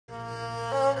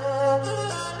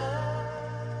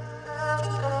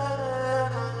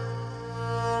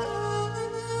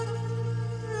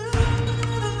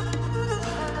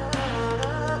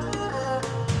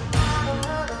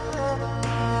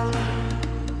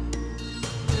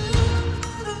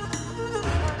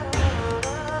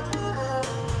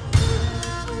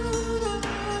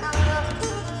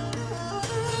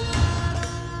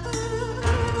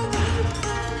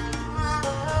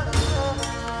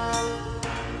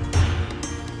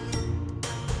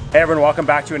Hey everyone, welcome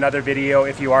back to another video.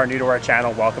 If you are new to our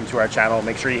channel, welcome to our channel.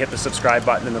 Make sure you hit the subscribe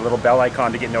button and the little bell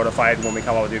icon to get notified when we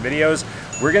come out with new videos.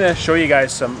 We're gonna show you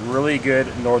guys some really good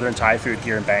Northern Thai food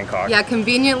here in Bangkok. Yeah,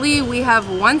 conveniently, we have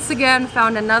once again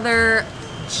found another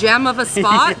gem of a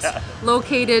spot yeah.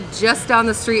 located just down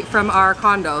the street from our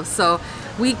condo. So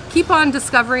we keep on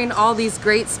discovering all these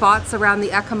great spots around the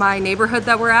Chiang Mai neighborhood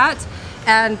that we're at.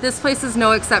 And this place is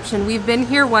no exception. We've been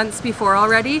here once before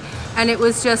already, and it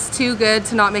was just too good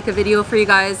to not make a video for you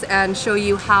guys and show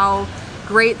you how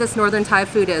great this Northern Thai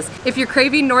food is. If you're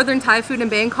craving Northern Thai food in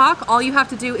Bangkok, all you have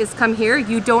to do is come here.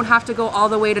 You don't have to go all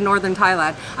the way to Northern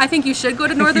Thailand. I think you should go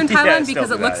to Northern Thailand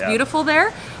because it looks beautiful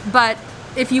there, but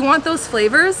if you want those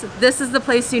flavors, this is the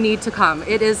place you need to come.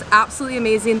 It is absolutely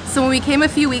amazing. So when we came a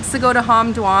few weeks ago to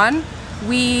Hom Duan,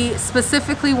 we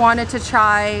specifically wanted to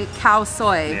try Khao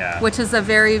Soi, which is a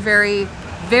very, very,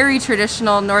 very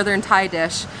traditional Northern Thai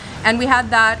dish. And we had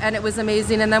that and it was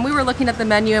amazing. And then we were looking at the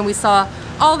menu and we saw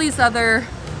all these other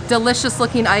delicious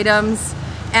looking items.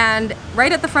 And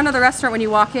right at the front of the restaurant when you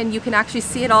walk in, you can actually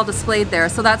see it all displayed there.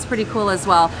 So that's pretty cool as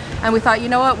well. And we thought, you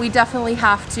know what, we definitely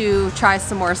have to try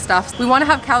some more stuff. We want to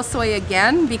have Khao Soi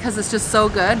again because it's just so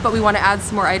good, but we want to add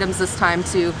some more items this time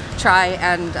to try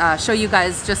and show you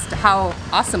guys just how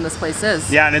awesome this place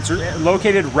is. Yeah, and it's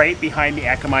located right behind the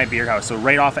Chiang Mai Beer House, so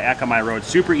right off of Chiang Mai Road,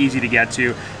 super easy to get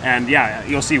to. And yeah,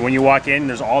 you'll see when you walk in,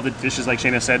 there's all the dishes, like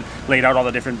Shayna said, laid out, all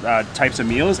the different types of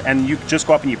meals, and you just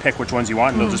go up and you pick which ones you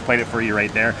want, and they'll just plate it for you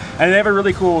right there. And they have a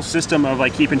really cool system of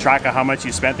like keeping track of how much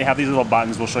you spent. They have these little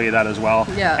buttons, we'll show you that as well.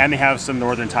 Yeah. And they have some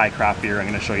Northern Thai craft beer, I'm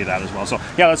gonna show you that as well. So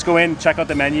yeah, let's go in, check out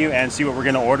the menu and see what we're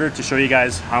gonna order to show you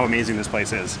guys how amazing this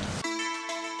place is.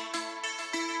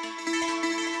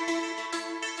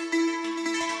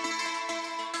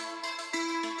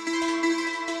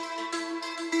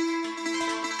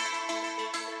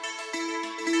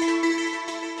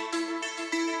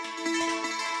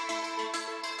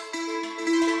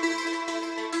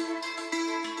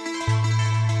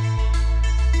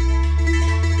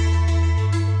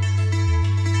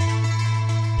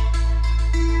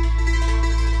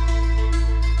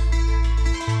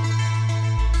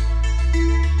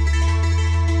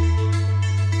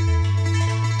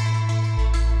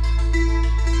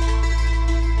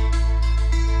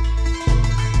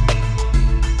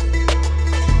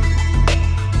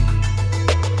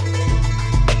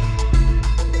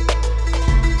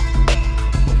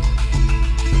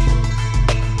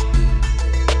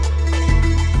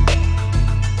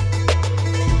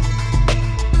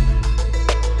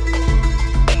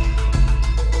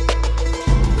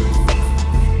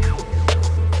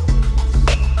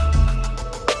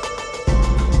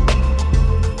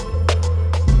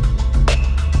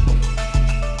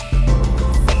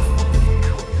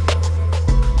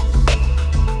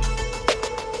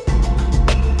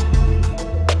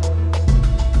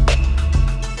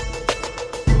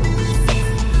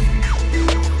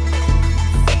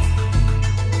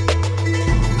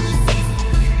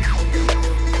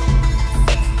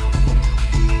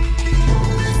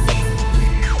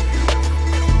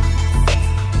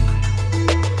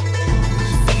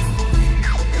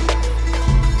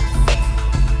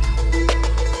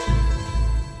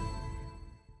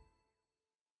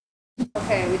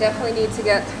 Okay, we definitely need to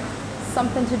get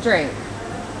something to drink.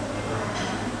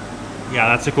 Yeah,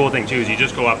 that's the cool thing too, is you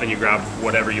just go up and you grab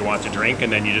whatever you want to drink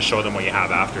and then you just show them what you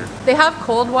have after. They have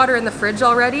cold water in the fridge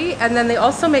already, and then they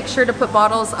also make sure to put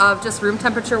bottles of just room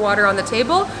temperature water on the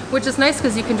table, which is nice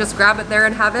because you can just grab it there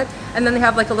and have it. And then they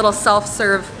have like a little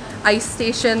self-serve ice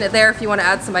station there if you want to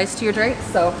add some ice to your drink.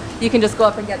 So you can just go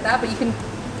up and get that, but you can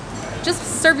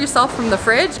just serve yourself from the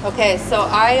fridge. Okay, so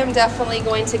I am definitely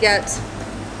going to get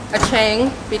a Chang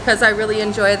because I really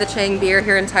enjoy the Chang beer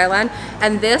here in Thailand.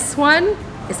 And this one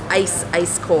is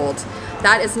ice cold.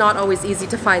 That is not always easy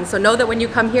to find. So know that when you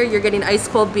come here, you're getting ice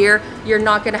cold beer. You're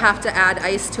not gonna have to add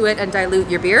ice to it and dilute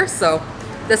your beer. So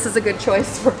this is a good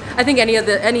choice for, I think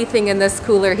anything in this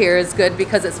cooler here is good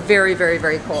because it's very, very,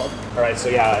 very cold. All right, so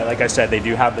yeah, like I said, they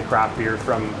do have the craft beer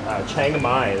from Chiang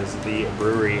Mai is the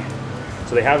brewery.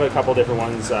 So they have a couple different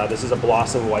ones. This is a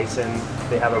Blossom Weissen.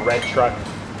 They have a Red Truck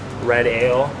Red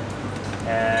Ale,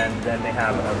 and then they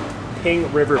have a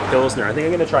Ping River Pilsner. I think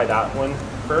I'm gonna try that one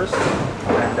first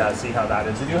and see how that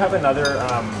is. They do have another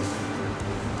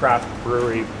craft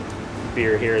brewery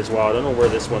beer here as well. I don't know where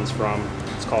this one's from.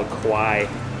 It's called Kwai.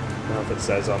 I don't know if it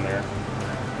says on there.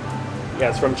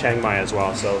 Yeah, it's from Chiang Mai as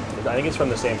well, so I think it's from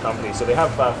the same company. So they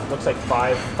have, looks like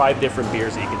five different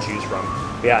beers that you can choose from.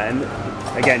 Yeah,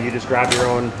 and again, you just grab your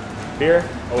own beer,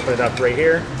 open it up right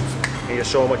here, and you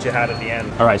just show them what you had at the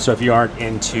end. All right, so if you aren't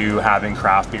into having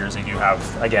craft beers, they do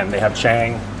have, again, they have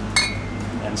Chang,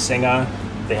 and Singa.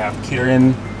 They have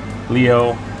Kirin,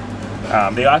 Leo.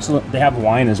 They have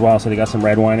wine as well, so they got some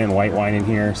red wine and white wine in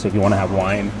here. So if you want to have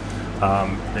wine,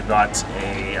 they've got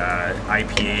a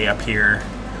IPA up here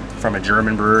from a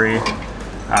German brewery.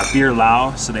 Beer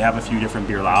Lao, so they have a few different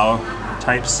Beer Lao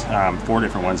types, 4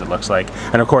 different ones it looks like.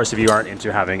 And of course, if you aren't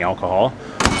into having alcohol,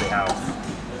 they have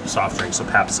soft drinks, so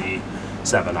Pepsi,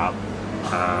 7-Up,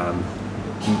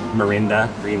 Mirinda,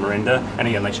 green Mirinda, and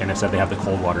again, like Shana said, they have the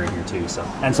cold water in here too, so,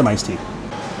 and some iced tea.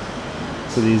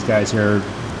 So these guys here are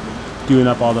doing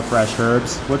up all the fresh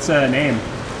herbs. What's the name?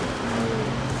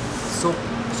 Soup.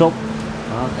 Soap.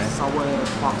 Oh, okay. Sour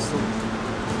pork soup.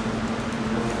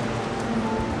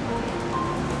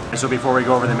 So before we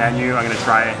go over the menu, I'm going to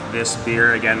try this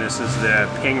beer. Again, this is the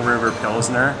Ping River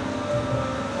Pilsner.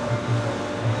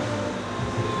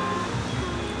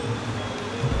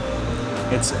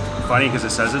 It's funny because it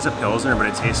says it's a Pilsner, but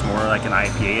it tastes more like an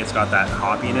IPA. It's got that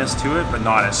hoppiness to it, but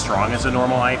not as strong as a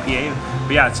normal IPA.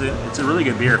 But yeah, it's a really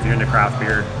good beer if you're into craft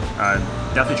beer.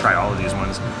 Definitely try all of these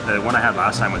ones. The one I had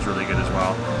last time was really good as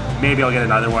well. Maybe I'll get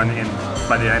another one in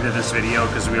by the end of this video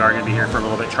because we are going to be here for a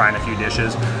little bit trying a few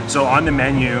dishes. So on the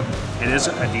menu, it is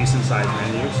a decent sized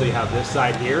menu. So you have this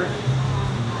side here,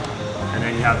 and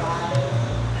then you have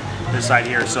this side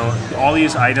here. So all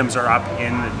these items are up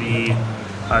in the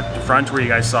front where you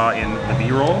guys saw in the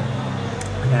B-roll.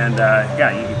 And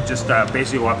yeah, you just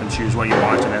basically go up and choose what you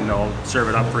want, and then they'll serve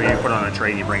it up for you, put it on a tray,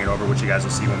 and you bring it over, which you guys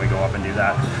will see when we go up and do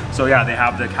that. So yeah, they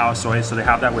have the Khao Soi, so they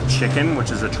have that with chicken, which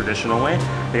is a traditional way.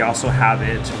 They also have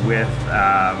it with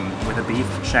a beef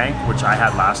shank, which I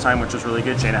had last time, which was really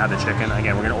good. Shana had the chicken.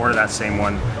 Again, we're gonna order that same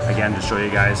one again to show you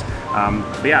guys.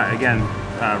 But yeah, again,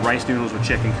 rice noodles with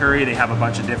chicken curry. They have a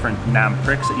bunch of different Nam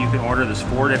Priks that you can order. There's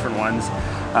 4 different ones.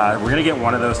 We're gonna get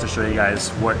one of those to show you guys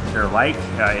what they're like.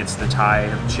 It's the Thai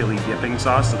chili dipping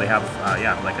sauce. So they have,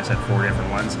 yeah, like I said, 4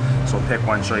 different ones. So we'll pick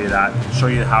one, show you that, show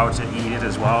you how to eat it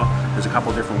as well. There's a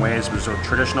couple different ways. There's a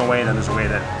traditional way, and then there's a way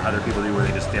that other people do where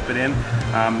they just dip it in.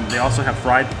 They also have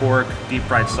fried pork, deep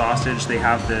fried sausage. They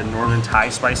have the Northern Thai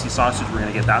spicy sausage. We're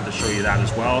gonna get that to show you that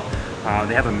as well.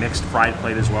 They have a mixed fried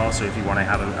plate as well, so if you want to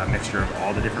have a mixture of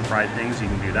all the different fried things, you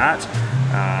can do that.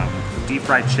 Deep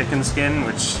fried chicken skin,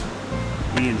 which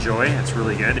we enjoy, it's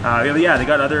really good. Yeah, they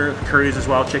got other curries as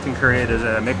well, chicken curry. There's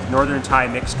a Northern Thai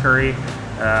mixed curry.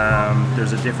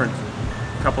 There's a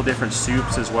couple different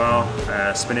soups as well.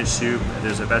 Spinach soup,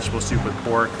 there's a vegetable soup with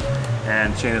pork,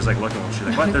 and Shana's like looking, she's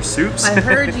like, what, there's soups? I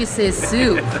heard you say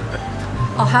soup.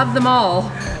 I'll have them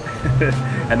all.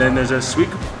 And then there's a sweet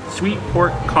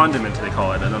pork condiment, they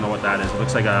call it. I don't know what that is. It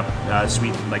looks like a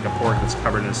sweet, like a pork that's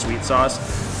covered in a sweet sauce.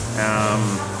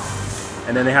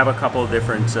 And then they have a couple of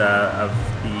different of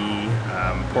the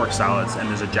pork salads, and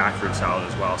there's a jackfruit salad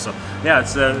as well. So yeah,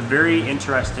 it's a very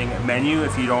interesting menu.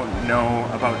 If you don't know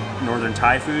about Northern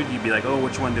Thai food, you'd be like, oh,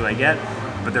 which one do I get?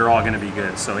 But they're all going to be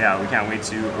good. So yeah, we can't wait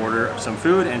to order some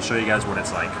food and show you guys what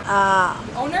it's like.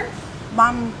 Owner?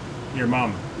 Mom. Your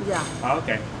mom? Yeah. Oh,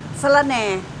 okay. สะระแหน่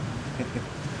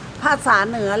ภาษา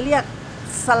เหนือเรียก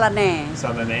สะระแหน่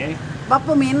Salane? บัปเป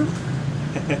อร์มินต์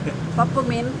บัปเปอร์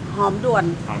มินต์หอมด่วน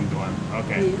Hom Duan. มี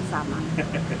Okay. 3 อัน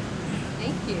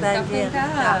Thank you. Thank you.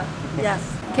 Yes.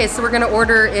 Okay, so we're gonna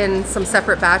order in some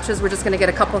separate batches. We're just gonna get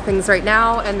a couple things right now,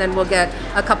 and then we'll get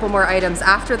a couple more items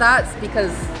after that,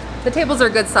 because the tables are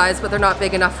good size, but they're not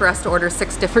big enough for us to order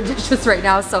 6 different dishes right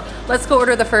now. So let's go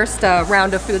order the first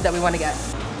round of food that we want to get.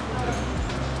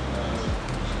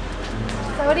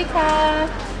 Sawadika.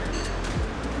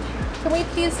 Can we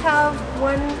please have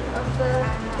one of the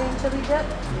green chili dip,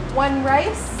 1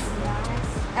 rice,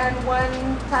 and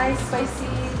 1 Thai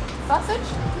spicy sausage?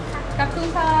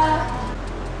 Kakunka.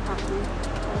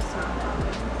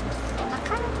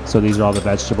 So these are all the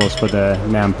vegetables for the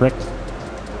Nam Prik.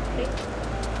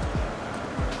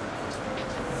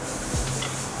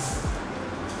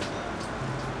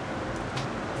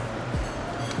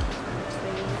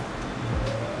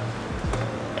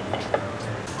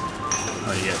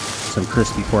 Oh, you get some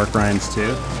crispy pork rinds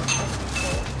too.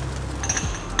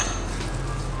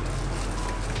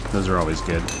 Those are always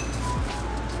good.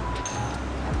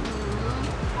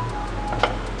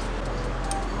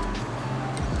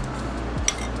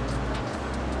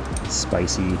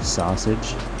 Spicy sausage.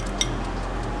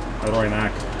 Aroy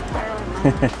Mac.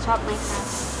 ชอบไหมคะ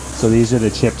So these are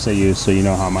the chips I use, so you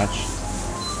know how much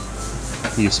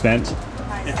you spent.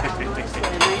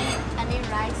 อันนี้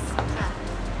ไรซ์ค่ะ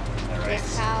เรียก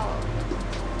ข้าว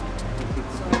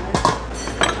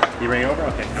You bring it over?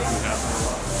 Okay.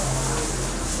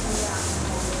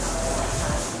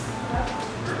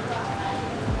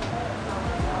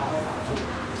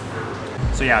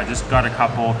 So So yeah, just got a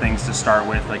couple things to start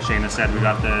with. Like Shayna said, we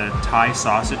got the Thai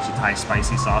sausage, the Thai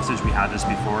spicy sausage. We had this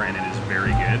before and it is very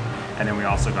good. And then we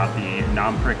also got the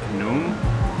Nam Prik Num.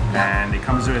 And it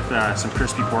comes with some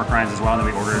crispy pork rinds as well. And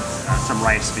then we ordered some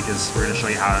rice because we're gonna show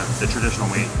you how the traditional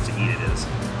way to eat it is.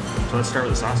 So let's start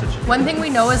with the sausage. One thing we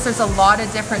know is there's a lot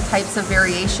of different types of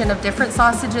variation of different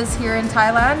sausages here in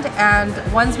Thailand,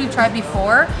 and ones we've tried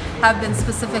before have been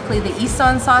specifically the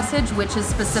Isan sausage, which is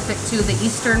specific to the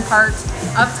eastern part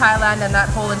of Thailand and that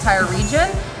whole entire region.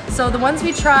 So the ones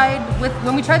we tried,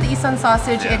 when we tried the Isan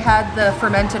sausage, it had the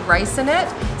fermented rice in it,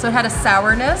 so it had a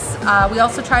sourness. We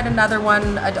also tried another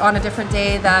one on a different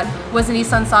day that was an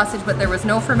Isan sausage, but there was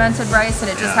no fermented rice,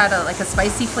 and it just had like a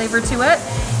spicy flavor to it.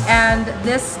 And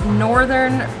this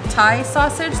northern Thai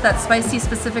sausage, that's spicy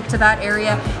specific to that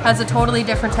area, has a totally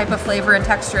different type of flavor and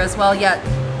texture as well, yet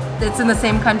it's in the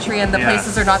same country and the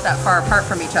places are not that far apart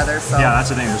from each other. So yeah, that's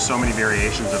the thing, there's so many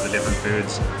variations of the different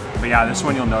foods. But yeah, this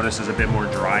one you'll notice is a bit more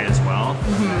dry as well.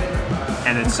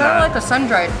 And it's kind of like a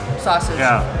sun-dried sausage.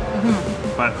 Yeah,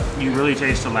 but you really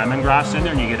taste the lemongrass in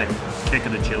there and you get a kick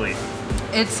of the chili.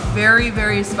 It's very,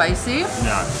 very spicy,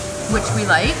 Yeah. which we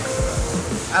like.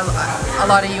 A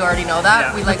lot of you already know that.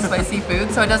 Yeah. We like spicy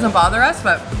food, so it doesn't bother us,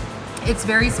 but it's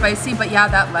very spicy. But yeah,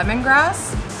 that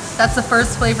lemongrass, that's the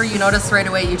first flavor you notice right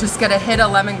away. You just get a hit of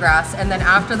lemongrass, and then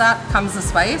after that comes the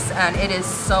spice, and it is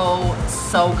so,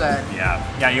 so good. Yeah,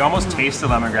 yeah, you almost taste the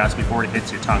lemongrass before it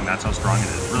hits your tongue. That's how strong it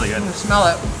is. It's really good. Smell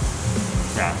it.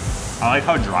 Yeah, I like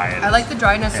how dry it is. I like the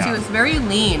dryness too. It's very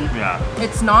lean. Yeah.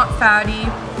 It's not fatty,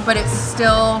 but it's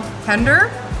still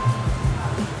tender.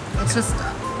 It's just,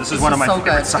 This is one of my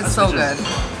favorite sausages. It's so good.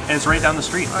 And it's right down the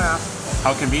street. Oh, yeah.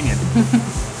 How convenient.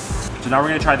 So now we're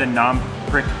gonna try the Nam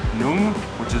Prik Num,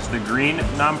 which is the green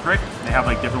Nam Prik. They have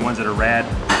like different ones that are red,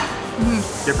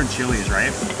 different chilies,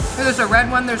 right? There's a red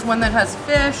one, there's one that has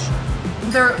fish.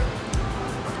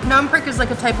 Nam Prik is like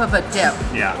a type of a dip.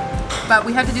 Yeah. But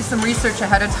we had to do some research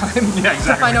ahead of time Yeah,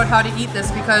 exactly. to find out how to eat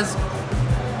this, because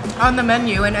on the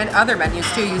menu and other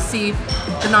menus too, you see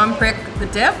the Nam Prik, the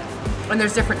dip, and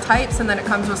there's different types, and then it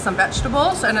comes with some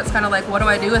vegetables, and it's kind of like, what do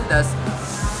I do with this?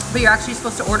 But you're actually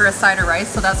supposed to order a side of rice,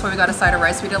 so that's why we got a side of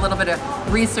rice. We did a little bit of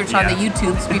research on the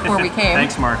YouTubes before we came.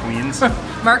 Thanks, Mark Weens.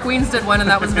 Mark Weens did one, and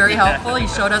that was very helpful. He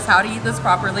showed us how to eat this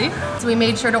properly. So we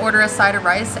made sure to order a side of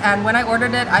rice, and when I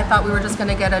ordered it, I thought we were just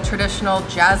gonna get a traditional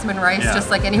jasmine rice, just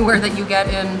like anywhere that you get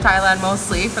in Thailand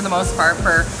mostly, for the most part,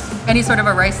 for any sort of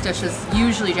a rice dish is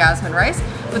usually jasmine rice.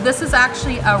 But this is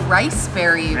actually a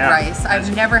riceberry rice.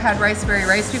 I've never had riceberry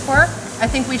rice before. I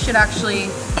think we should actually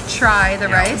try the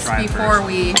rice before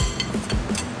we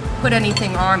put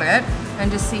anything on it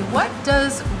and just see, what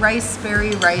does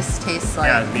riceberry rice taste like.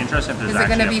 Yeah, it'd be interesting if there's Is it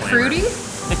gonna actually be a flavor.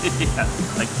 fruity? Yeah,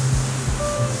 like.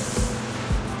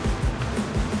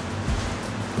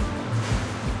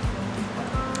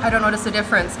 I don't notice a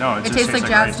difference. No, it just tastes like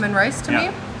jasmine rice to me.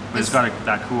 But it's got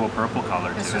that cool purple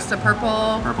color to It's it. just a purple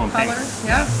and color. pink.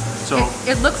 Yeah. So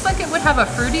it looks like it would have a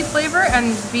fruity flavor,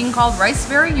 and being called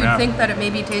riceberry, you'd think that it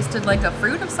maybe tasted like a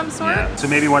fruit of some sort. yeah. So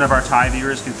maybe one of our Thai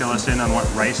viewers can fill us in on what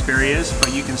riceberry is,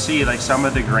 but you can see like some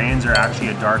of the grains are actually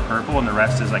a dark purple and the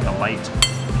rest is like a light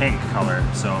pink color.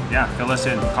 So yeah, fill us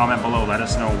in, comment below, let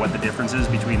us know what the difference is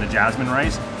between the jasmine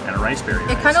rice and a riceberry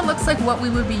rice. It kind of looks like what we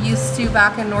would be used to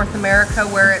back in North America,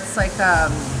 where it's like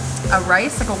a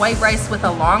rice, like a white rice with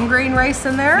a long grain rice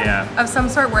in there of some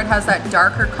sort, where it has that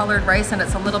darker colored rice and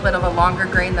it's a little bit of a longer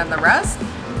grain than the rest.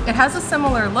 It has a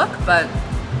similar look, but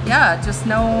yeah, just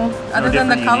other than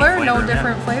the color, no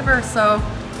different flavor. So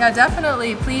yeah,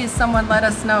 definitely, please, someone let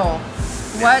us know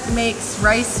what makes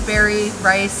riceberry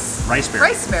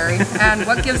and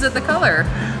what gives it the color.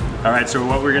 All right, so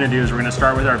what we're gonna do is we're gonna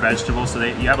start with our vegetables. So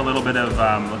you have a little bit of,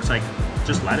 looks like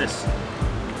just lettuce.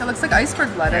 It looks like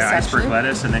iceberg lettuce, Yeah, iceberg actually.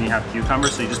 lettuce, and then you have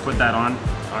cucumbers, so you just put that on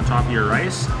top of your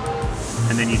rice,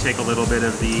 and then you take a little bit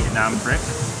of the Nam Prik,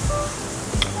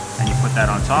 and you put that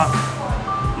on top.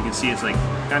 You can see it's like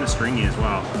kind of stringy as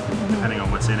well, depending on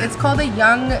what's in it. It's called a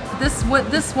young, this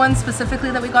one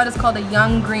specifically that we got is called a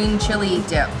young green chili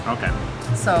dip. Okay.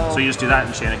 So you just do that,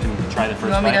 and Shanna can try the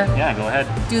first want me bite. to Yeah, go ahead.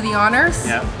 do the honors?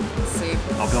 Yeah. Let's see.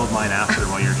 I'll build mine after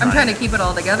while you're trying. I'm trying to keep it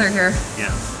all together here.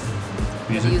 Yeah.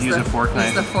 Use a fork knife.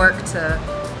 Use the fork to,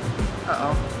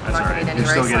 I'm That's not all right. getting any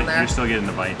rice on there. You're still getting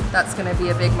the bite. That's gonna be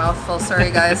a big mouthful,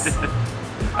 sorry guys.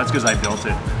 That's because I built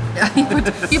it. Yeah,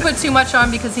 he put too much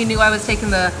on because he knew I was taking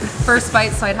the first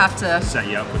bite, so I'd have to Set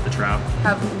you up with the trap.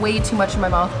 have way too much in my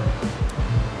mouth.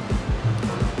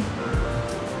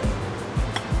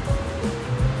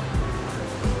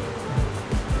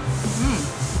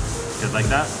 Good like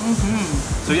that?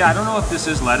 Mm-hmm. So yeah, I don't know if this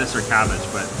is lettuce or cabbage,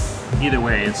 but Either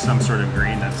way, it's some sort of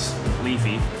green that's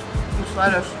leafy. It's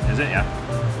lettuce. Is it?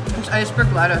 Yeah. It's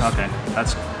iceberg lettuce. Okay,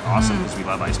 that's awesome because we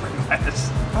love iceberg lettuce.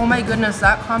 Oh my goodness,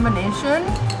 that combination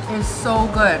is so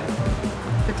good.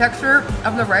 The texture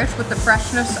of the rice with the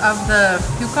freshness of the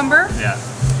cucumber. Yeah.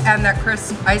 And that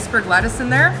crisp iceberg lettuce in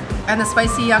there. And the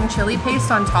spicy young chili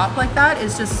paste on top like that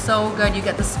is just so good. You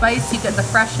get the spice, you get the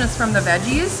freshness from the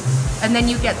veggies, and then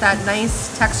you get that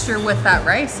nice texture with that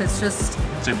rice. It's just...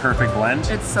 It's a perfect blend.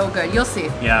 It's so good. You'll see.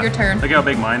 Yeah. Your turn. Look how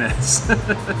big mine is.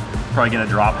 Probably gonna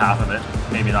drop half of it.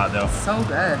 Maybe not though. So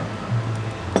good.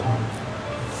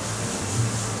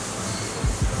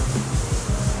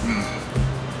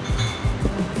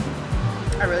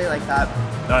 I really like that.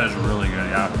 That is really good,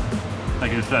 yeah.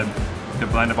 Like you said, the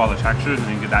blend of all the textures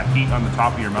and you get that heat on the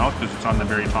top of your mouth because it's on the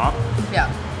very top. Yeah.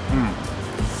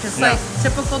 Just like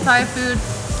typical Thai food.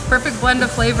 Perfect blend of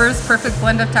flavors, perfect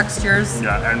blend of textures.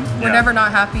 Yeah, and we're never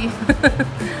not happy.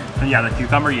 And yeah, the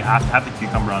cucumber, you have to have the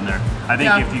cucumber on there. I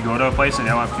think if you go to a place and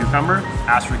they don't have cucumber,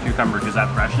 ask for cucumber because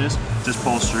that freshness just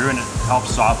pulls through and it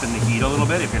helps soften the heat a little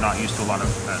bit if you're not used to a lot of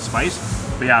spice.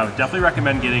 But yeah, I would definitely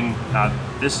recommend getting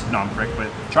this Nam Prik, but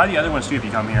try the other ones too if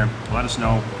you come here. Let us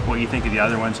know what you think of the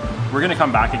other ones. We're gonna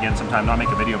come back again sometime, not make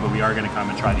a video, but we are gonna come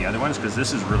and try the other ones because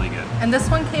this is really good. And this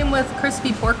one came with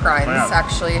crispy pork rinds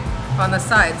actually on the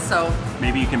side, so.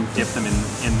 Maybe you can dip them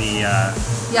in the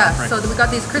yeah, so we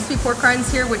got these crispy pork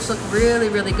rinds here which look really,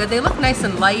 really good. They look nice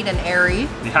and light and airy.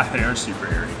 Yeah, they are super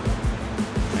airy.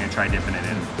 I'm gonna try dipping it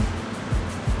in.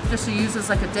 Just to use as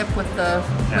like a dip with the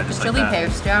chili like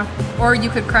paste, Or you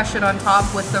could crush it on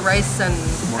top with the rice and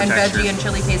veggie and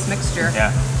chili paste mixture.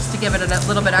 Yeah. Just to give it a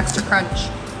little bit extra crunch.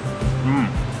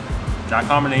 That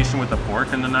combination with the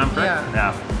pork and the Nam Prik,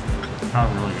 yeah. That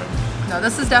was really good. No,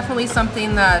 this is definitely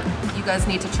something that you guys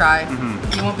need to try.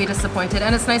 You won't be disappointed.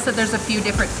 And it's nice that there's a few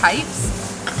different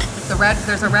types.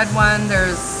 There's a red one,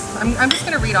 I'm just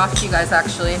gonna read off to you guys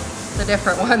actually, the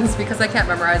different ones because I can't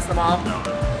memorize them all. No,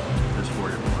 there's 4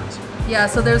 different ones. Yeah,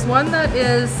 so there's one that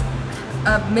is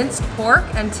a minced pork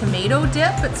and tomato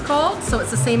dip, it's called. So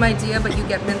it's the same idea, but you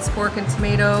get minced pork and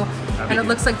tomato. And it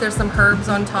looks like there's some herbs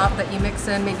on top that you mix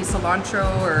in, maybe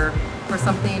cilantro or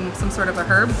something, some sort of a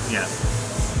herb. Yeah.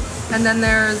 And then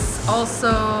there's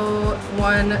also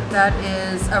one that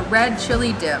is a red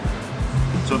chili dip.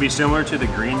 So it'll be similar to the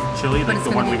green chili, like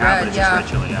the one we have, but it's just red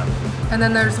chili, yeah. And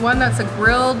then there's one that's a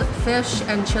grilled fish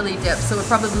and chili dip. So it would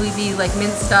probably be like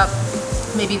minced up,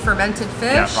 maybe fermented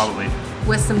fish. Yeah, probably.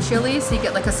 With some chili, so you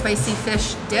get like a spicy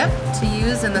fish dip to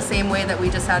use in the same way that we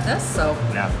just had this. So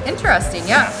interesting,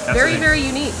 very, very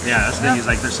unique. Yeah, that's the thing is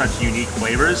like there's such unique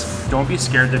flavors. Don't be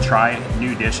scared to try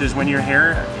new dishes when you're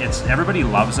here. Everybody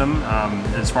loves them.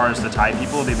 As far as the Thai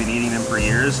people, they've been eating them for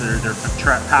years. They're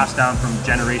passed down from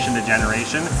generation to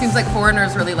generation. Seems like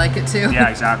foreigners really like it too. Yeah,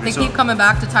 exactly. They keep coming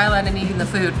back to Thailand and eating the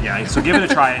food. Yeah, so give it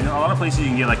a try. And a lot of places you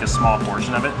can get like a small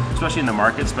portion of it, especially in the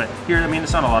markets. But here, I mean,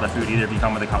 it's not a lot of food either. If you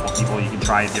come with a couple people, you can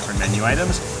try different menu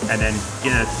items and then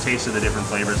get a taste of the different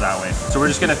flavors that way. So we're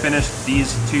just gonna finish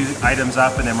these 2 items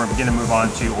up and then we're gonna move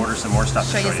on to order some more stuff.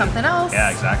 Show you something else.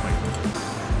 Yeah, exactly.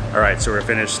 All right, so we're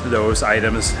finished those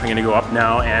items. I'm gonna go up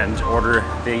now and order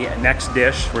the next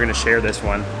dish. We're gonna share this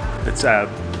one. It's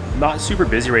not super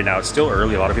busy right now. It's still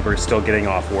early. A lot of people are still getting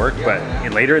off work, but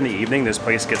later in the evening, this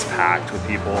place gets packed with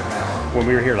people. When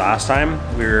we were here last time,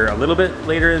 we were a little bit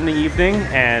later in the evening,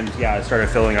 and yeah, it started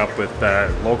filling up with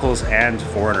locals and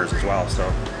foreigners as well.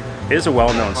 So it is a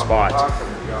well-known spot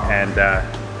and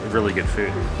really good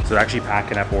food. So they're actually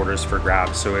packing up orders for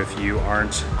Grab. So if you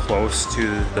aren't close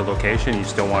to the location, you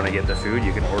still want to get the food,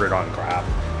 you can order it on Grab.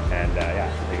 And yeah,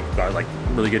 they've got like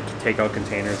really good takeout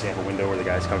containers. They have a window where the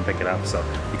guys come pick it up. So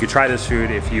you could try this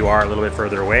food if you are a little bit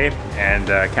further away and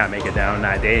can't make it down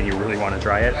that day and you really want to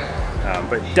try it.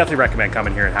 But definitely recommend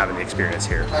coming here and having the experience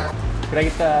here. Could I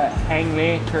get the Hang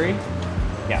Lay curry?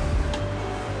 Yeah.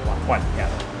 One, yeah.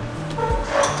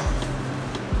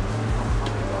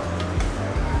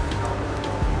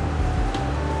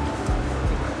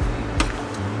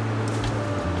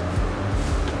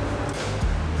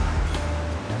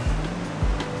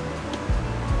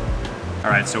 All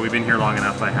right, so we've been here long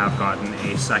enough. I have gotten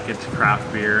a second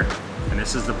craft beer, and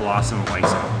this is the Blossom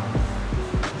Weissen.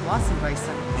 Blossom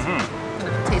Weissen. Does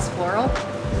it taste floral?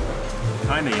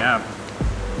 Kinda, yeah.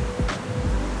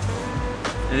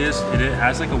 It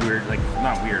has like a weird, like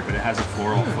not weird, but it has a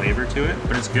floral flavor to it,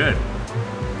 but it's good.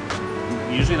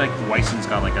 Usually like Weissen's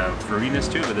got like a fruitiness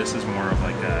to it, but this is more of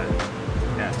like a,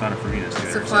 yeah, it's not a fruitiness to it.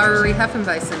 It's a flowery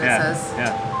Hefeweizen, it says.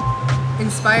 Yeah.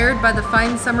 Inspired by the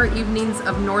fine summer evenings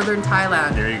of northern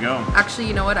Thailand. There you go. Actually,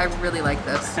 you know what? I really like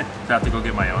this. Do I have to go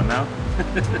get my own now?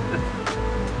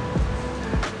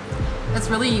 It's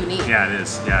really unique. Yeah, it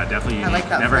is. Yeah, definitely unique. I like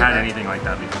that Never had flavor. anything like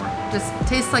that before. Just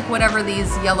tastes like whatever these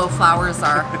yellow flowers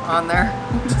are on there,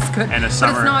 which is good. And a But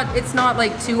summer- it's not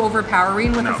like too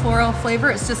overpowering with No. a floral flavor.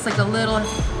 It's just like a little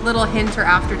hint or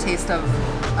aftertaste of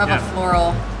Yeah. a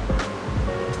floral.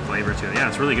 Flavor to it. Yeah,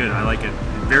 it's really good. I like it.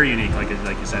 Very unique. Like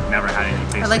you said, never had anything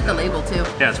taste I like the that. label too.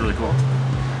 Yeah, it's really cool.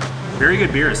 Very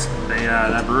good beers.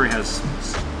 That brewery has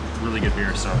really good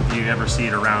beers. So if you ever see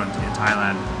it around in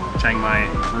Thailand, Chiang Mai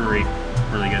Brewery,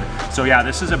 really good. So yeah,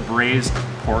 this is a braised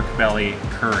pork belly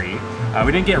curry.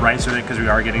 We didn't get rice with it because we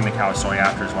are getting the Khao Soi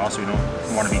after as well, so we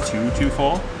don't want to be too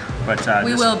full. But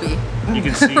We will be. You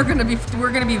can see we're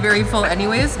gonna be very full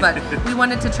anyways, but we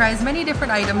wanted to try as many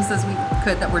different items as we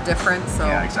could that were different. So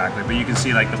Yeah, exactly. But you can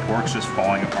see like the pork's just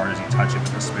falling apart as you touch it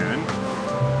with a spoon.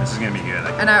 This is gonna be good.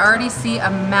 And I already see a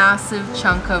massive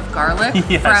chunk of garlic,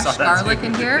 Yeah, I fresh saw that garlic too.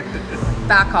 in here.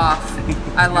 Back off.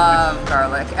 I love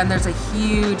garlic. And there's a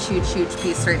huge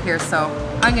piece right here. So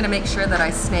I'm gonna make sure that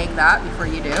I snag that before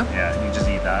you do. Yeah, you just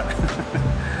eat that.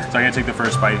 So I'm gonna take the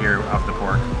first bite here off the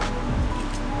pork.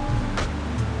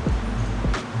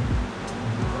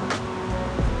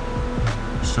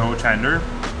 So tender.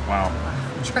 Wow.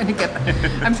 I'm trying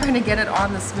to get it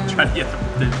on the spoon Trying to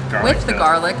get the garlic. with the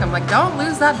garlic. I'm like, don't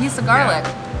lose that piece of garlic.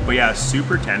 Yeah. But yeah,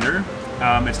 super tender.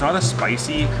 It's not a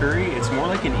spicy curry. It's more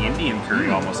like an Indian curry,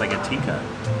 almost like a tikka.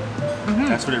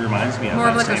 That's what it reminds me of. More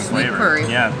of that like a same sweet flavor.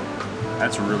 curry. Yeah,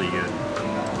 that's really good.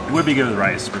 It would be good with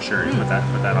rice for sure. You put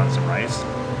that on some rice.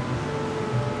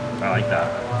 I like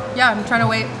that. Yeah, I'm trying to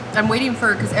wait. I'm waiting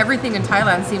for, because everything in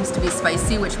Thailand seems to be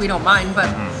spicy, which we don't mind, but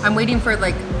I'm waiting for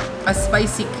like a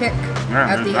spicy kick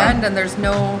at the there's none. end, and there's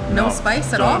no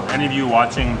spice at So all. if any of you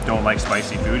watching don't like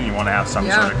spicy food and you want to have some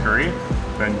Yeah. sort of curry,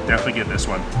 then definitely get this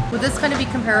one. Would this kind of be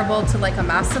comparable to like a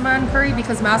massaman curry?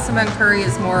 Because massaman curry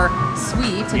is more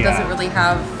sweet and Yeah. doesn't really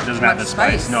have It doesn't much have the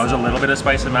spice. No, there's a little bit of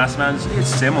spice in massamans. It's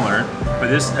similar, but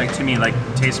this, like to me, like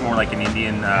tastes more like an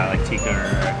Indian, like tikka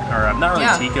or not really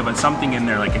Yeah. tikka, but something in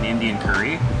there like an Indian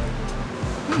curry.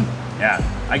 Yeah,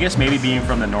 I guess maybe being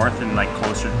from the north and like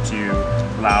closer to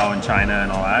Laos and China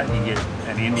and all that, you get,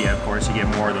 and India, of course, you get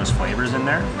more of those flavors in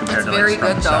there compared It's to very like from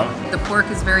good the though. south. The pork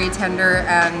is very tender,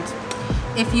 and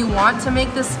if you want to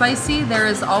make this spicy, there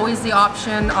is always the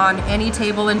option on any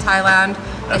table in Thailand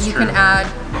that That's you true. can add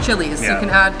chilies. Yeah. You can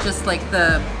add just like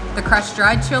the crushed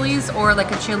dried chilies or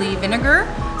like a chili vinegar.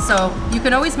 So you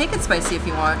can always make it spicy if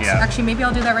you want. Yeah. Actually, maybe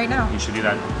I'll do that right now. You should do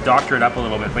that. Doctor it up a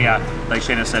little bit. But yeah, like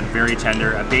Shayna said, very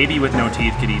tender. A baby with no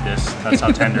teeth could eat this. That's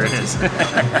how tender it is.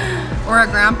 Or a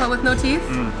grandpa with no teeth.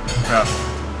 Yeah.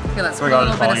 Okay, let's So we put got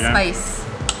a little this bit of ball, yeah? spice.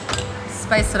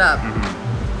 Spice it up.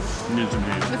 Need some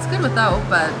teeth. It's good without,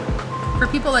 but for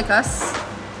people like us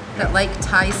that like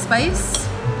Thai spice,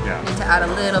 Yeah. need to add a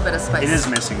little bit of spice. It is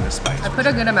missing the spice. I put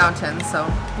a good amount in, so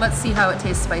let's see how it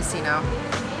tastes spicy now.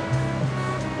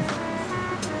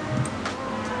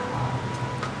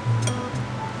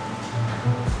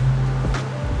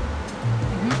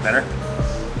 Better?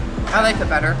 I like it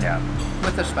better Yeah.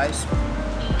 with the spice.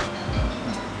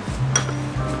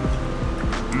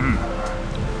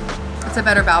 It's a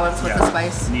better balance with Yeah. the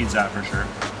spice. Needs that for sure.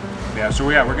 Yeah, so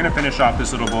yeah, we're gonna finish off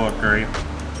this little bowl of curry.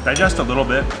 Digest a little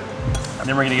bit, and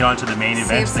then we're gonna get on to the main event,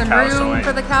 Save the some Khao room Soi.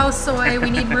 for the Khao Soi. We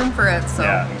need room for it, so.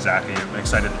 Yeah, exactly. I'm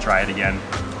excited to try it again.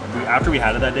 After we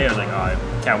had it that day, I was like, oh, I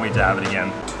can't wait to have it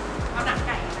again.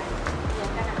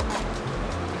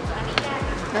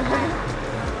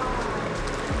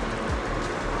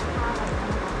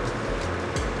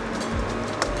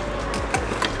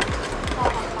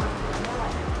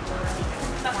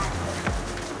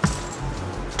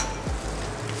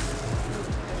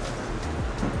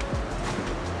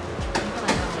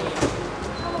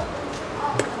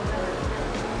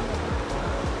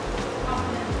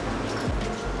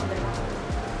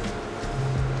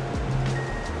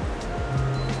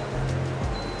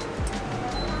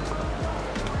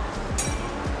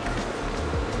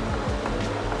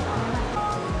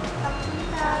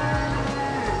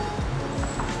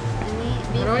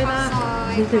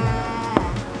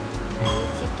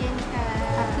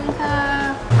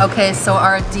 Okay, so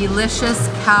our delicious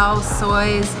Khao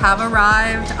Sois have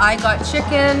arrived. I got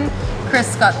chicken,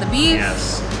 Chris got the beef.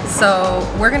 Yes. So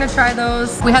we're gonna try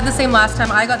those. We had the same last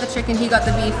time. I got the chicken, he got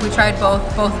the beef. We tried both.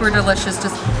 Both were delicious.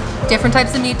 Just different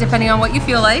types of meat depending on what you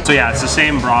feel like. So yeah, it's the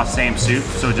same broth, same soup,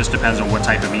 so it just depends on what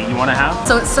type of meat you want to have.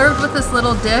 So it's served with this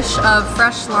little dish of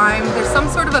fresh lime. There's some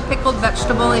sort of a pickled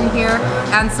vegetable in here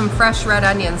and some fresh red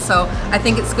onions. So I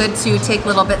think it's good to take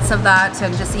little bits of that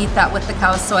and just eat that with the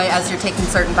Khao Soi as you're taking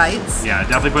certain bites. Yeah,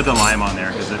 definitely put the lime on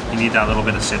there because you need that little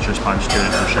bit of citrus punch to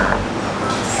it for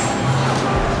sure.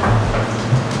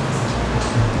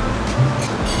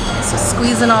 Just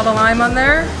squeezing all the lime on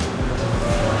there.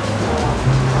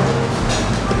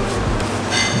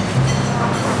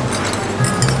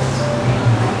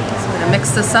 So I'm gonna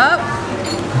mix this up.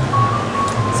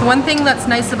 So one thing that's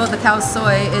nice about the Khao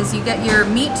Soi is you get your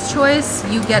meat choice,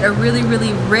 you get a really,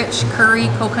 really rich curry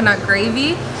coconut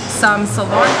gravy, some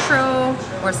cilantro,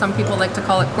 or some people like to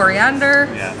call it coriander.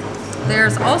 Yeah.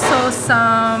 There's also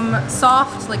some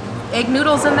soft, like egg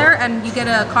noodles in there, and you get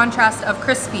a contrast of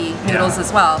crispy noodles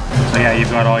as well. So yeah,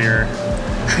 you've got all your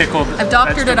pickled I've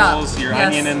doctored it up. vegetables, your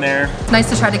onion in there. It's nice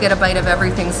to try to get a bite of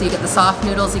everything. So you get the soft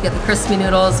noodles, you get the crispy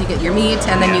noodles, you get your meat,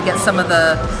 and then you get some of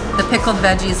the pickled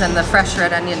veggies and the fresh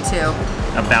red onion too.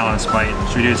 A balanced bite.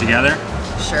 Should we do it together?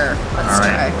 Sure, let's All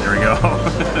right, try. there we go.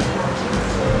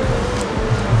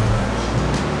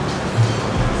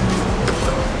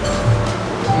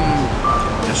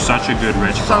 It's such a good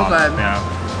rich broth. good.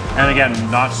 Yeah. And again,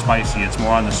 not spicy, it's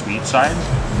more on the sweet side.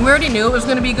 We already knew it was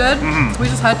going to be good. We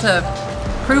just had to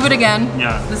prove it again.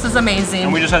 Yeah. This is amazing.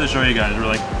 And we just had to show you guys. We're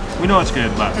like, we know it's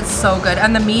good, but... It's so good.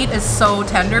 And the meat is so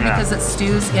tender because it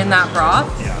stews in that broth.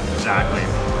 Yeah, exactly.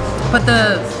 But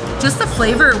just the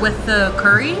flavor with the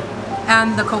curry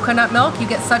and the coconut milk, you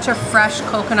get such a fresh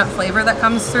coconut flavor that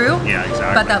comes through. Yeah,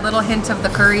 exactly. But that little hint of the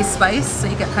curry spice, so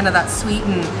you get kind of that sweet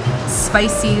and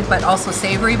spicy, but also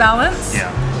savory balance.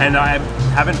 Yeah, and I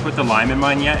haven't put the lime in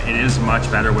mine yet. It is much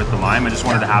better with the lime. I just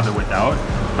wanted to have it without.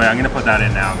 But I'm gonna put that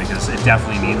in now because it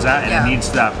definitely needs that. And it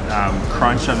needs that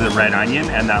crunch of the red onion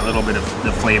and that little bit of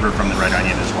the flavor from the red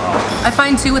onion as well. I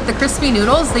find too with the crispy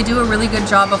noodles, they do a really good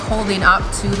job of holding up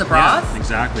to the broth. Yeah,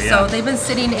 exactly, So they've been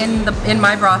sitting in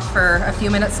my broth for a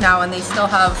few minutes now and they still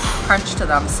have crunch to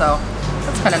them. So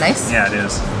that's kind of nice. Yeah, it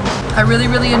is. I really,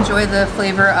 really enjoy the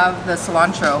flavor of the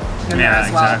cilantro in there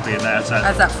as well. Exactly. And that's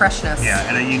Has that freshness. Yeah,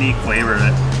 and a unique flavor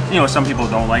that, you know, some people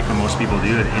don't like, but most people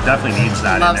do. It definitely needs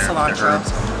that Love in there. cilantro. The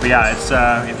herbs. But yeah, it's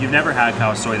if you've never had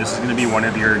Khao Soi, this is going to be one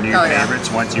of your new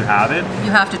favorites once you have it.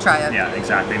 You have to try it. Yeah,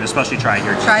 exactly, and especially try it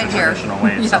here. Try it here. Traditional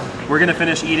way. So we're gonna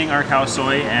finish eating our Khao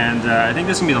Soi, and I think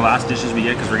this is gonna be the last dishes we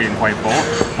get because we're getting quite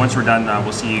full. Once we're done,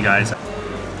 we'll see you guys.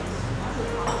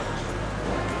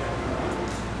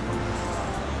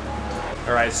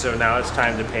 All right, so now it's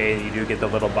time to pay. You do get the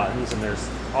little buttons, and there's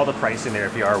all the pricing there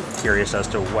if you are curious as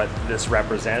to what this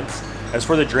represents. As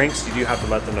for the drinks, you do have to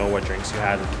let them know what drinks you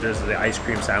had. There's the ice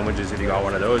cream sandwiches. If you got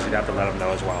one of those, you'd have to let them know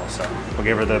as well. So we'll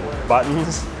give her the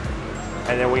buttons.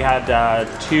 And then we had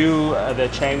two the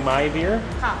Chiang Mai beer.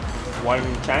 One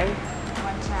Chang.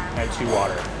 One Chang. And 2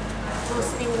 water. 2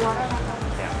 still water.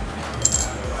 Yeah.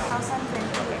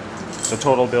 1,020. The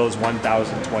total bill is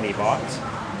 1,020 baht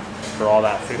for all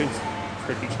that food.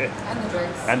 Pretty good. And the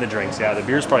drinks. And the drinks, yeah. The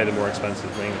beer's probably the more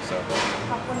expensive thing, so.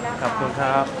 ขอบคุณนะคะ Kapun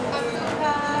kap.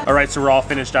 All right, so we're all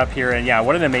finished up here, and yeah,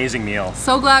 what an amazing meal.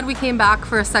 So glad we came back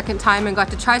for a second time and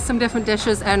got to try some different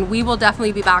dishes, and we will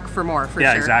definitely be back for more, for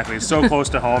Yeah, sure. exactly. It's so close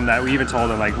to home that we even told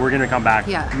them, like, we're gonna come back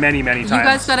many, many times. You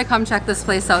guys gotta come check this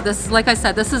place out. This, like I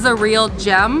said, this is a real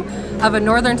gem of a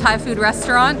northern Thai food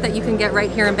restaurant that you can get right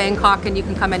here in Bangkok, and you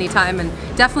can come anytime. And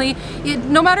definitely,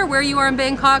 no matter where you are in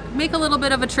Bangkok, make a little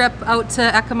bit of a trip out to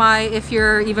Ekamai if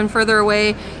you're even further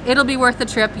away. It'll be worth the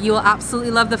trip. You'll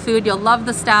absolutely love the food. You'll love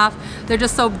the staff. They're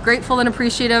just so grateful and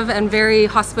appreciative and very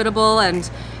hospitable, and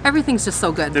everything's just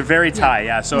so good. They're very Thai,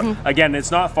 yeah. So again, it's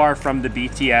not far from the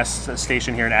BTS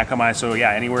station here in Ekamai. So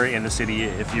yeah, anywhere in the city,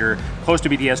 if you're close to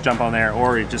BTS, jump on there,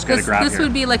 or just get a grab This here.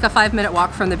 would be like a 5-minute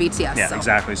walk from the BTS. Yeah, so.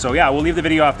 exactly. So yeah, we'll leave the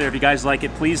video off there. If you guys like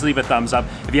it, please leave a thumbs up.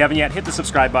 If you haven't yet, hit the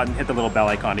subscribe button, hit the little bell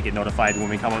icon to get notified when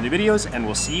we come on new videos, and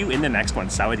we'll see you in the next one.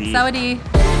 Sawadee.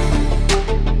 Sawadee.